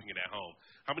watching it at home.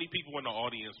 How many people in the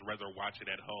audience rather watch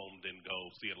it at home than go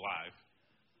see it live?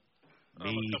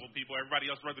 Me. A couple people.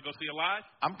 Everybody else rather go see it live?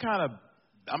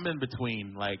 I'm in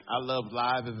between. Like, I love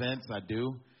live events, I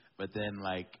do. But then,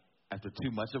 like, after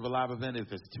too much of a live event,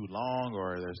 if it's too long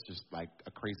or there's just, like,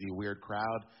 a crazy, weird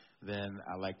crowd, then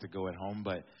I like to go at home.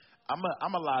 But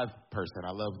I'm a live person.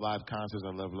 I love live concerts.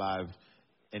 I love live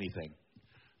anything.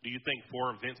 Do you think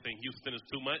 4 events in Houston is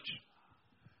too much?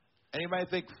 Anybody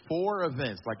think 4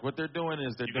 events? Like what they're doing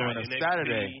is they're doing a NXT,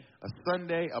 Saturday, a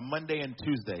Sunday, a Monday, and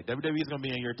Tuesday. WWE is going to be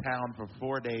in your town for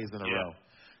 4 days in a row,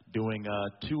 doing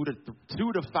 2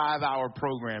 to 5 hour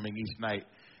programming each night.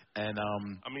 And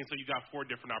so you got 4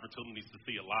 different opportunities to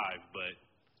see it live, but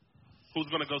who's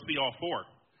going to go see all 4?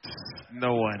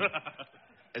 No one.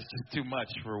 It's just too much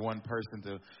for one person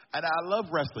to. And I love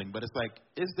wrestling, but it's like,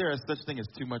 is there a such thing as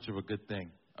too much of a good thing?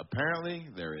 Apparently,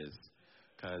 there is,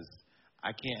 because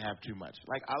I can't have too much.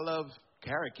 Like, I love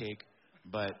carrot cake,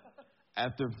 but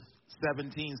after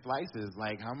 17 slices,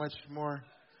 like, how much more,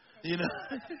 you know?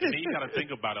 And then you got to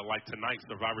think about it. Like, tonight,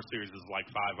 Survivor Series is like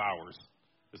 5 hours.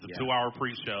 It's a 2-hour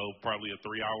pre-show, probably a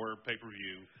 3-hour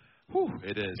pay-per-view. Whew,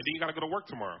 it is. And then you got to go to work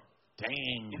tomorrow.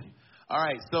 Dang. All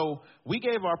right, so we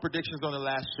gave our predictions on the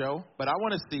last show, but I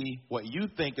want to see what you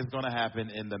think is going to happen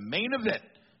in the main event,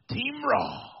 Team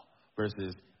Raw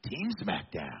versus Team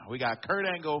SmackDown. We got Kurt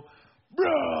Angle,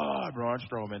 Braun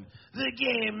Strowman, The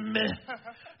Game,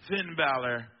 Finn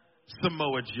Balor,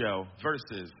 Samoa Joe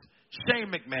versus Shane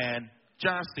McMahon,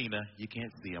 John Cena, you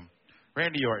can't see him,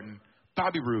 Randy Orton,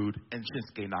 Bobby Roode, and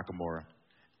Shinsuke Nakamura.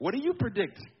 What do you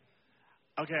predict?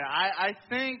 Okay, I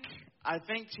think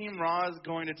Team Raw is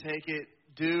going to take it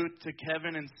due to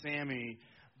Kevin and Sammy,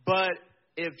 but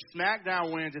if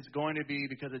SmackDown wins, it's going to be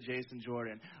because of Jason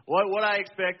Jordan. What I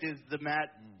expect is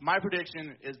my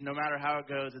prediction is no matter how it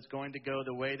goes, it's going to go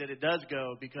the way that it does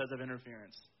go because of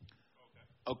interference.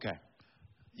 Okay.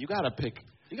 You gotta pick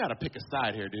a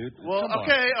side here, dude. Well, Come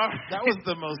okay. On. That was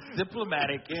the most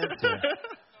diplomatic answer.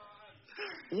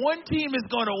 One team is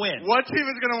going to win. One team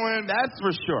is going to win. That's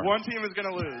for sure. One team is going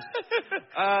to lose.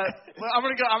 Well, I'm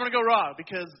going to go Raw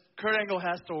because Kurt Angle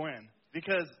has to win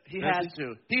because he has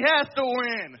to. He has to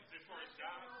win.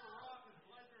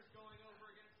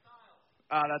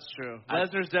 That's true.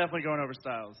 Lesnar's definitely going over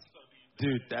Styles.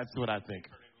 Dude, that's what I think.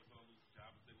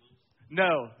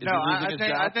 No. Is he losing his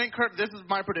job? I think this is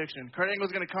my prediction. Kurt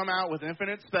Angle's going to come out with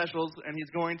infinite specials, and he's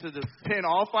going to just pin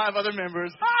all 5 other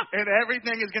members, and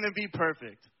everything is going to be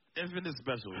perfect. Infinite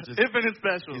specials. Infinite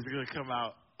specials. He's going to come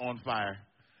out on fire.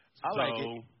 I like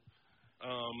it.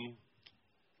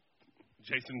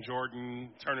 Jason Jordan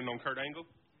turning on Kurt Angle?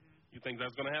 You think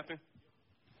that's going to happen?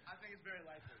 I think it's very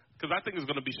likely. Because I think it's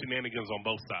going to be shenanigans on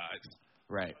both sides.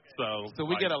 Right. So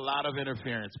we get a lot of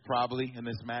interference probably in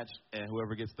this match, and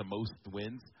whoever gets the most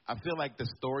wins. I feel like the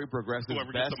story progresses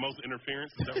whoever best. gets the most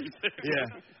interference. Is that what you said?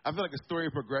 Yeah. I feel like the story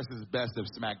progresses best if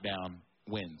SmackDown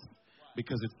wins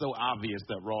because it's so obvious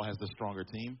that Raw has the stronger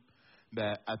team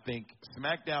that I think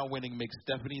SmackDown winning makes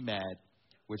Stephanie mad,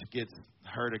 which gets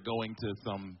her to going to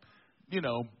some,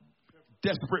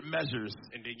 desperate measures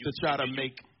to try to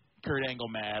make Kurt Angle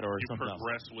mad or something else. You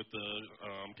progress with the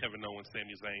Kevin Owens,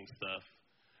 Sami Zayn stuff,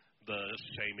 the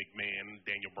Shane McMahon,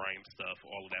 Daniel Bryan stuff,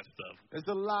 all of that stuff. There's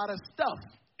a lot of stuff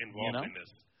involved in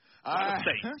this. A lot of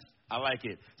stakes. I like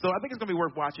it. So I think it's going to be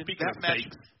worth watching. Speaking of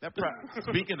stakes.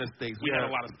 Speaking of stakes. We had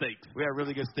a lot of stakes. We had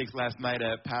really good steaks last night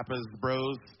at Papa's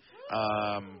Bros.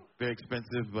 Very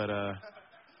expensive, but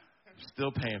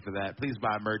still paying for that. Please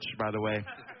buy merch, by the way.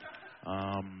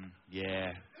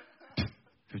 Yeah.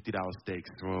 $50 steaks.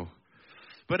 Whoa.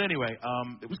 But anyway,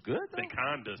 it was good, though. They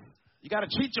conned us. You got to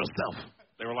treat yourself.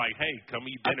 They were like, hey, come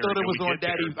eat dinner.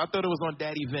 I thought it was on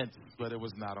Daddy Vince, but it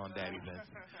was not on Daddy Vince.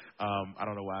 I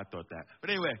don't know why I thought that. But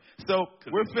anyway, so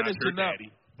we're finishing up.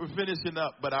 We're finishing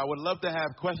up, but I would love to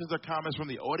have questions or comments from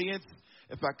the audience,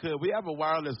 if I could. We have a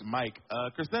wireless mic.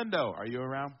 Crescendo, are you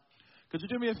around? Could you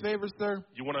do me a favor, sir?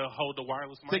 You want to hold the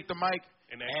wireless mic? Take the mic.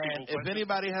 And if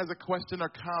anybody has a question or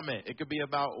comment, it could be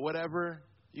about whatever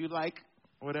you like,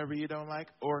 whatever you don't like,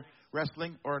 or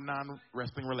wrestling or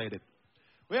non-wrestling related.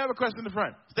 We have a question in the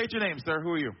front. State your name, sir.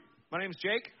 Who are you? My name's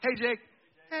Jake. Hey, Jake.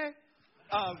 Hey.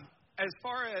 As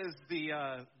far as the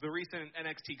recent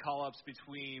NXT call-ups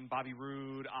between Bobby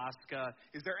Roode, Asuka,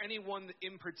 is there anyone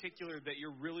in particular that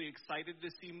you're really excited to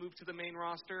see move to the main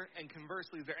roster? And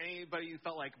conversely, is there anybody you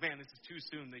felt like, man, this is too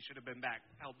soon, they should have been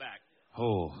held back?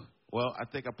 Oh, well, I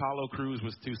think Apollo Crews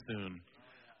was too soon.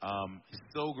 He's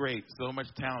so great, so much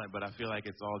talent, but I feel like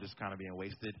it's all just kind of being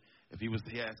wasted. If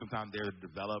he had some time there to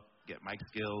develop, get mic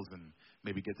skills, and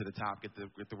maybe get to the top, get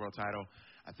the world title,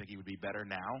 I think he would be better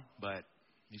now, but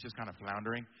he's just kind of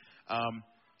floundering.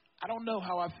 I don't know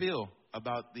how I feel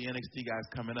about the NXT guys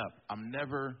coming up. I'm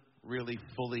never really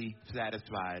fully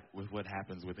satisfied with what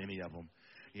happens with any of them,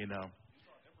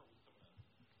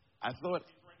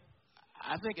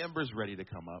 I think Ember's ready to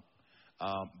come up.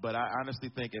 But I honestly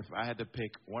think if I had to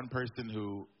pick one person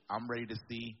who I'm ready to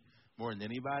see more than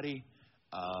anybody,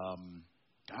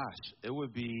 it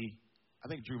would be, I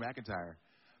think, Drew McIntyre,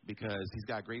 because he's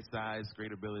got great size,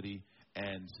 great ability,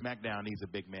 and SmackDown needs a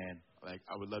big man. Like,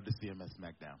 I would love to see him at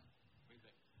SmackDown.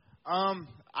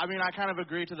 I kind of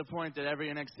agree to the point that every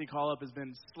NXT call-up has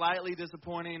been slightly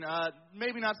disappointing.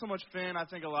 Maybe not so much Finn. I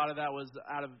think a lot of that was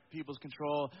out of people's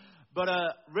control. But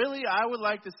really, I would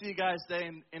like to see guys stay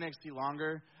in NXT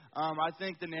longer. I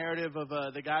think the narrative of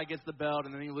the guy gets the belt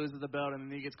and then he loses the belt and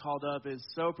then he gets called up is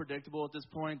so predictable at this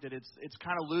point that it's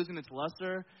kind of losing its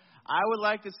luster. I would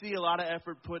like to see a lot of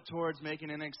effort put towards making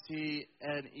NXT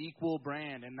an equal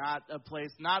brand and not a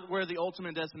place, not where the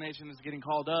ultimate destination is getting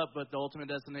called up, but the ultimate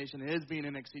destination is being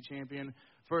NXT champion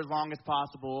for as long as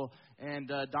possible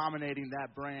and dominating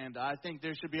that brand. I think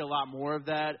there should be a lot more of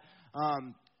that.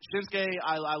 Shinsuke,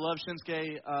 I love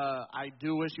Shinsuke. I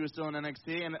do wish he was still in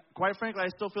NXT. And quite frankly, I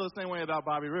still feel the same way about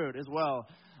Bobby Roode as well.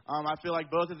 I feel like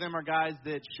both of them are guys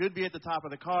that should be at the top of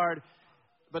the card,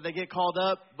 but they get called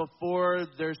up before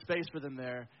there's space for them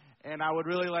there. And I would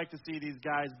really like to see these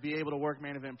guys be able to work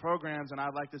main event programs, and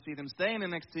I'd like to see them stay in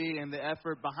NXT and the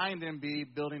effort behind them be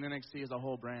building NXT as a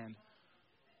whole brand.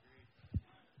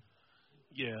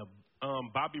 Yeah.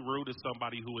 Bobby Roode is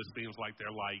somebody who it seems like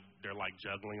they're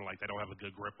juggling, like they don't have a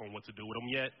good grip on what to do with him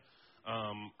yet.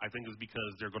 I think it's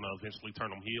because they're going to eventually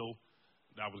turn him heel.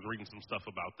 I was reading some stuff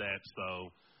about that. So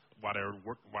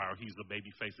while he's a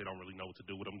baby face, they don't really know what to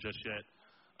do with him just yet.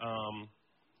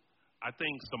 I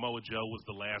think Samoa Joe was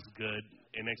the last good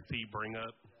NXT bring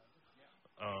up.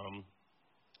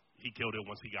 He killed it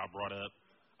once he got brought up.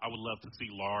 I would love to see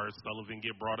Lars Sullivan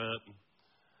get brought up.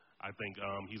 I think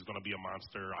he's going to be a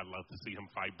monster. I'd love to see him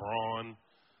fight Braun,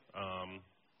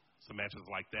 some matches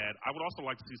like that. I would also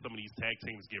like to see some of these tag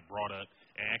teams get brought up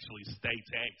and actually stay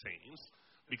tag teams,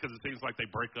 because it seems like they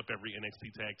break up every NXT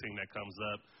tag team that comes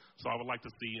up. So I would like to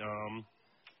see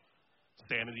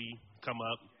Sanity come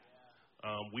up.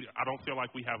 I don't feel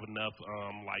like we have enough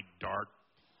dark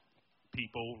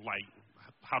people like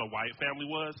how the Wyatt family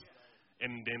was.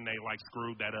 and then they like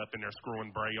screwed that up and they're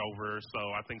screwing Bray over. So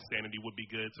I think Sanity would be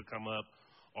good to come up.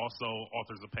 Also,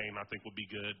 Authors of Pain I think would be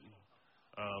good.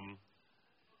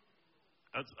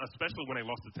 Especially when they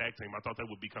lost the tag team, I thought they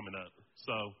would be coming up.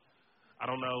 So I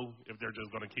don't know if they're just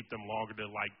going to keep them longer to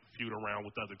like feud around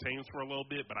with other teams for a little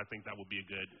bit, but I think that would be a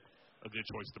good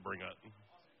choice to bring up.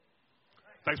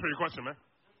 Thanks for your question, man.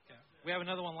 Okay. We have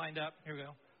another one lined up. Here we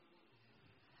go.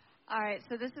 All right,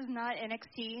 so this is not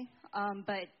NXT,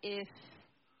 but do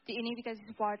any of you guys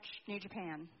watch New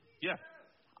Japan? Yeah.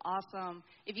 Awesome.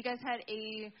 If you guys had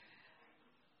a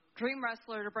dream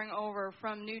wrestler to bring over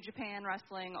from New Japan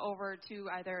Wrestling over to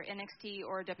either NXT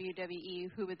or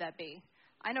WWE, who would that be?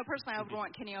 I know personally I would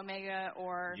want Kenny Omega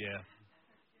or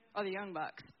the Young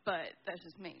Bucks, but that's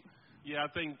just me. Yeah, I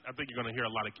think you're going to hear a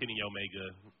lot of Kenny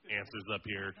Omega answers up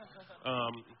here.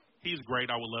 He's great.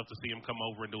 I would love to see him come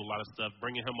over and do a lot of stuff.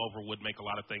 Bringing him over would make a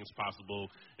lot of things possible.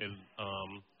 And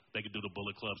they could do the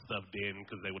Bullet Club stuff then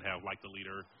because they would have like the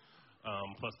leader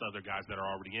plus the other guys that are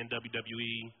already in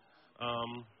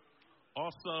WWE.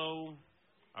 Also,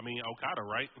 I mean, Okada,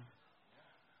 right?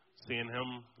 Seeing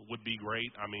him would be great.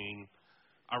 I mean,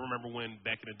 I remember when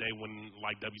back in the day when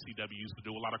like WCW used to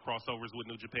do a lot of crossovers with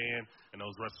New Japan, and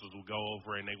those wrestlers would go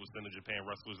over and they would send the Japan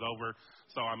wrestlers over.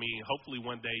 So I mean, hopefully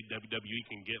one day WWE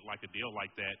can get like a deal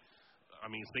like that. I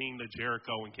mean, seeing the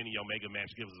Jericho and Kenny Omega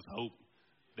match gives us hope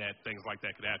that things like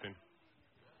that could happen.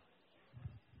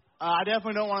 I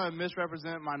definitely don't want to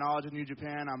misrepresent my knowledge of New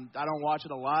Japan. I don't watch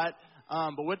it a lot.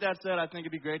 But with that said, I think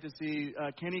it'd be great to see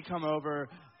Kenny come over.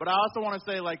 But I also want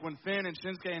to say, like, when Finn and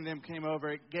Shinsuke and them came over,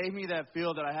 it gave me that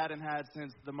feel that I hadn't had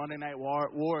since the Monday Night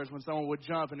Wars when someone would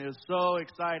jump, and it was so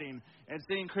exciting. And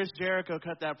seeing Chris Jericho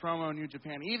cut that promo in New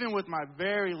Japan, even with my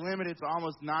very limited to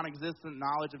almost non-existent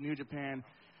knowledge of New Japan,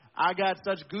 I got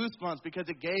such goosebumps because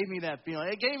it gave me that feeling.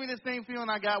 It gave me the same feeling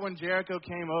I got when Jericho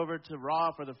came over to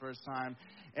Raw for the first time.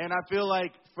 And I feel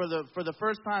like for the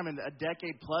first time in a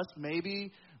decade plus,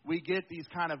 maybe, we get these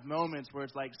kind of moments where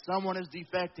it's like someone is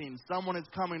defecting, someone is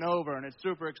coming over, and it's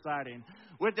super exciting.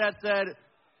 With that said,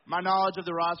 my knowledge of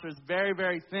the roster is very,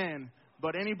 very thin,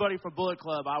 but anybody from Bullet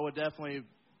Club I would definitely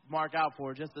mark out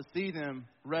for just to see them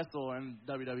wrestle in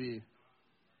WWE.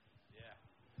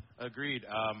 Yeah, agreed.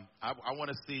 I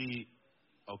want to see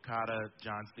Okada,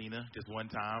 John Cena just one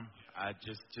time. I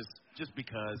just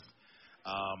because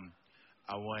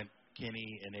I want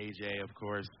Kenny and AJ, of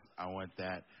course. I want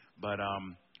that. But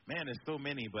man, there's so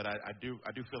many, but I do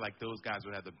feel like those guys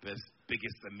would have the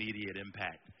biggest immediate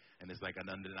impact, and it's like an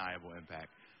undeniable impact.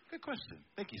 Good question.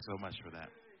 Thank you so much for that.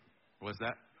 What's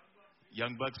that?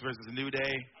 Young Bucks versus New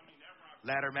Day,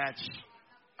 ladder match.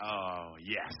 Oh,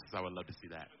 yes, I would love to see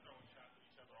that.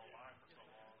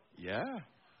 Yeah.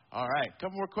 All right,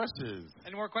 couple more questions.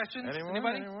 Any more questions?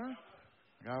 Anybody? Anyone?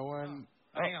 Got one.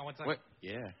 Hang on one second. What?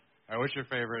 Yeah. All right, what's your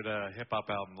favorite hip-hop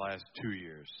album the last 2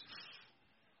 years?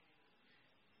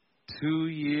 2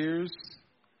 years.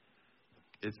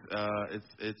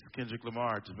 It's Kendrick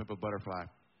Lamar, To Pimp a Butterfly.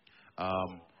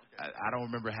 I don't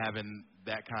remember having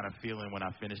that kind of feeling when I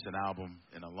finished an album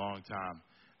in a long time,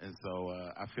 and so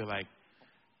I feel like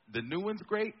the new one's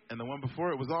great, and the one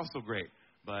before it was also great.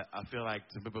 But I feel like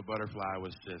To Pimp a Butterfly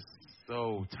was just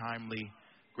so timely,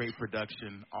 great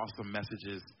production, awesome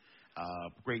messages,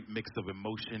 great mix of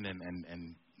emotion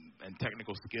and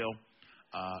technical skill.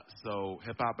 So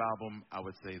hip-hop album, I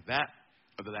would say that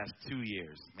of the last 2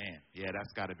 years. Man, yeah,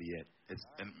 that's got to be it.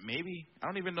 And maybe, I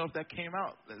don't even know if that came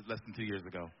out less than 2 years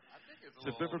ago.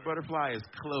 So Pimp a Butterfly is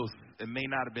close. It may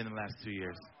not have been in the last 2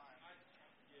 years.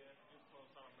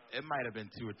 It might have been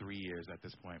 2 or 3 years at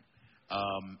this point.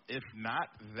 If not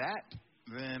that,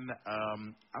 then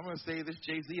I'm going to say this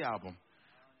Jay-Z album.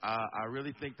 I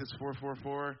really think this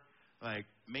 444, like,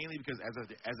 mainly because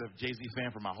as a Jay-Z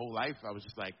fan for my whole life, I was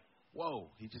just like, whoa,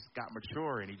 he just got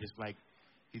mature, and he just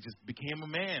became a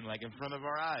man, like, in front of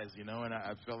our eyes, you know, and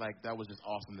I felt like that was just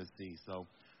awesome to see. So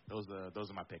those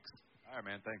are my picks. All right,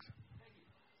 man, thanks.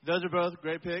 Those are both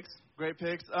great picks. Great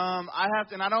picks. I have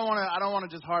to, and I don't want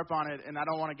to just harp on it, and I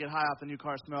don't want to get high off the new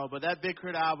car smell. But that Big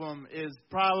Crit album is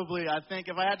probably, I think,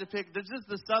 if I had to pick, there's just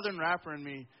the Southern rapper in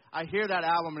me. I hear that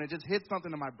album, and it just hits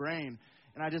something in my brain,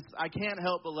 and I can't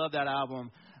help but love that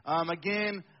album.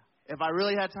 Again, if I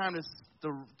really had time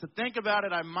to think about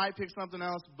it, I might pick something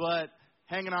else. But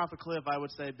Hanging Off a Cliff, I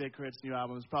would say Big Crit's new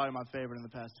album is probably my favorite in the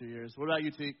past 2 years. What about you,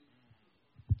 Teak?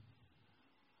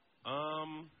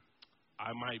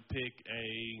 I might pick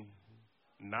a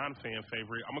non-fan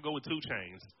favorite. I'm going to go with 2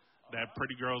 Chainz. That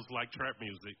Pretty Girls Like Trap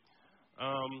Music.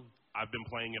 I've been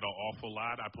playing it an awful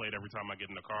lot. I play it every time I get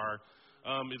in the car.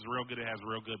 It's real good. It has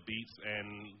real good beats,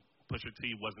 and Pusha T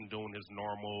wasn't doing his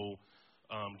normal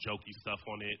jokey stuff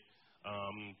on it.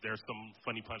 There's some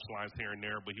funny punchlines here and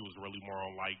there, but he was really more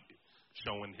on like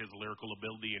showing his lyrical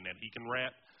ability and that he can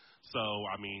rap. So,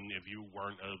 I mean, if you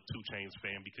weren't a 2 Chainz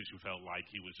fan because you felt like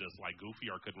he was just like goofy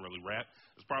or couldn't really rap,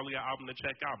 it's probably an album to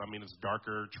check out. I mean, it's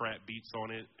darker trap beats on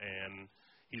it, and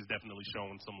he's definitely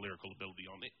showing some lyrical ability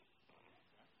on it.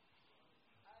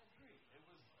 I agree. It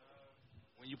was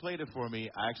when you played it for me,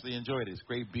 I actually enjoyed it. It's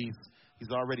great beats. He's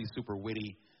already super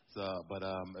witty, but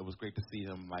it was great to see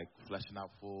him like fleshing out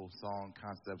full song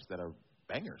concepts that are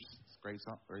bangers. It's a great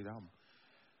song, great album.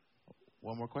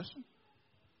 One more question?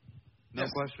 No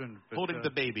question. But, holding the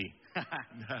baby.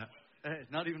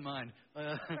 Not even mine.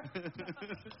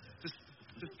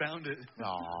 Just found it.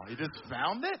 Aw, you just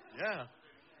found it? Yeah.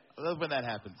 I love when that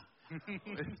happens.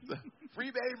 Free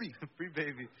baby. Free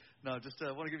baby. No, just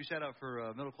want to give you a shout out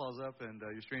for Middle Claws Up and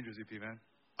your Strangers EP, man.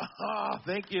 Oh,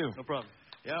 thank you. No problem.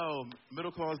 Yo,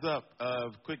 Middle Claws Up.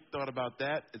 Quick thought about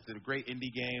that. It's a great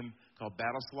indie game called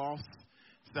Battle Sloth.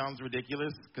 Sounds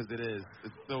ridiculous because it is.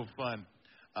 It's so fun.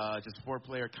 Just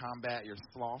 4-player combat, your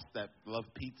sloths that love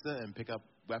pizza and pick up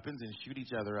weapons and shoot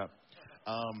each other up.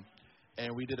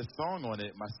 And we did a song on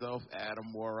it, myself,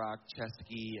 Adam Warrock,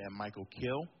 Chesky, and Michael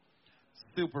Kill.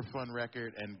 Super fun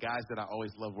record, and guys that I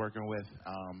always love working with.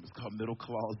 It's called Middle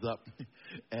Claws Up.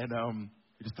 And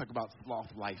we just talk about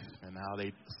sloth life and how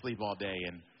they sleep all day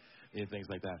and things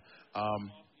like that.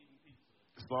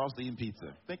 Sloths eating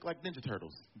pizza. Think like Ninja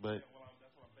Turtles, but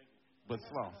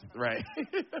sloths, right?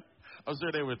 I'm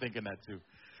sure they were thinking that too.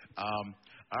 All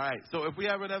right, so if we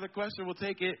have another question, we'll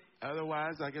take it.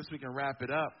 Otherwise, I guess we can wrap it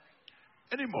up.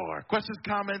 Any more questions,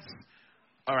 comments?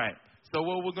 All right, so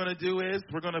what we're going to do is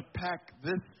we're going to pack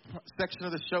this section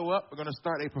of the show up. We're going to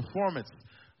start a performance.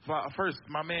 First,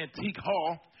 my man Teak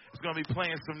Hall is going to be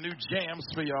playing some new jams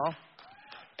for y'all.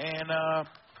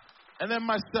 And then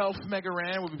myself, Mega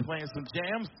Ran, will be playing some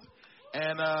jams.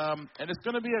 And it's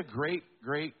going to be a great,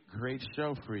 great, great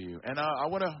show for you. And I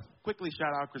want to quickly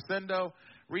shout out Crescendo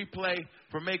Replay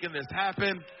for making this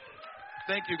happen.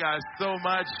 Thank you guys so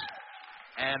much.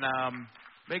 And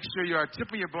make sure you are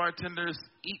tipping your bartenders,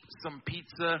 eat some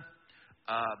pizza,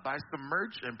 buy some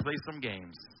merch, and play some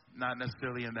games. Not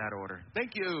necessarily in that order.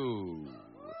 Thank you.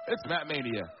 It's Matt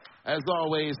Mania. As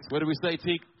always, what do we say,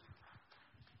 Teak?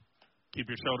 Keep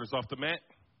your shoulders off the mat.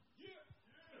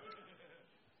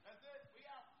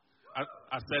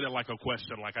 I said it like a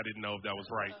question, like I didn't know if that was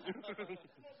right.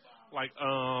 Like,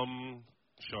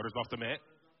 shoulders off the mat.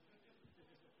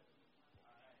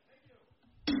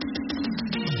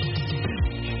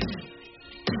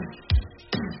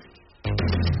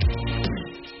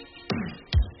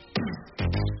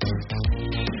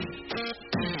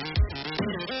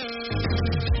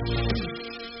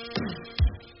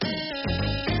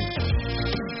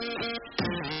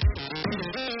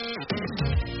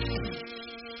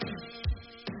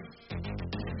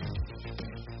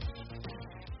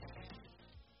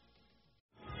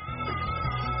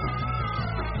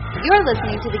 You're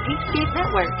listening to the Geekscape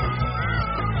Network.